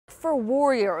for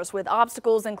warriors, with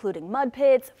obstacles including mud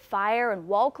pits, fire, and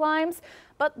wall climbs.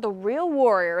 But the real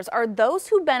warriors are those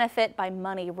who benefit by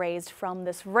money raised from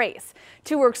this race.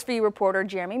 You reporter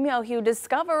Jeremy Muhiu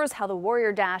discovers how the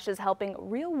Warrior Dash is helping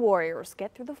real warriors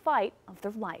get through the fight of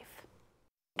their life.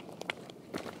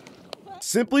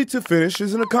 Simply to finish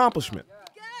is an accomplishment.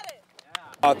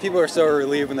 People are so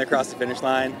relieved when they cross the finish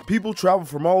line. People travel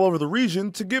from all over the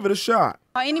region to give it a shot.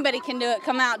 Anybody can do it.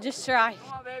 Come out, just try.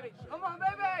 Come on, baby. Come on,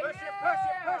 baby. Push it.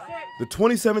 The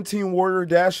 2017 Warrior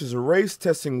Dash is a race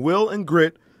testing will and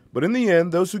grit, but in the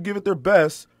end, those who give it their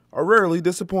best are rarely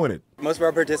disappointed. Most of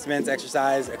our participants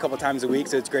exercise a couple times a week,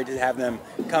 so it's great to have them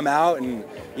come out and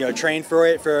train for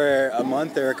it for a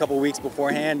month or a couple weeks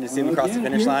beforehand, and see them cross the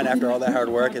finish line after all that hard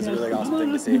work is a really awesome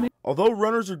thing to see. Although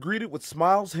runners are greeted with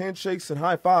smiles, handshakes, and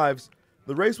high fives,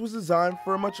 the race was designed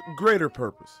for a much greater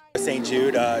purpose. St.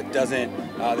 Jude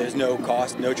there's no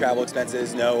cost, no travel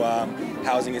expenses, no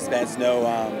housing expense, no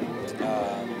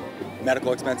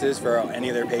medical expenses for any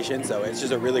of their patients, so it's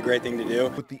just a really great thing to do.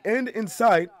 With the end in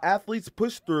sight, athletes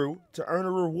push through to earn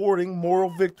a rewarding moral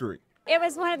victory. It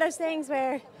was one of those things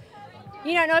where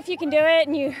you don't know if you can do it,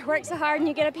 and you work so hard and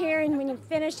you get up here, and when you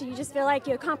finish, you just feel like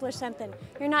you accomplished something.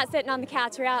 You're not sitting on the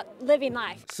couch, you're out living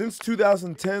life. Since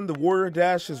 2010, the Warrior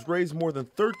Dash has raised more than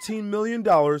 $13 million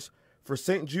for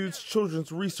St. Jude's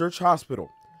Children's Research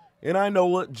Hospital. In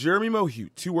Inola, Jeremy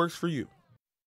Muhiu, 2 Works for You.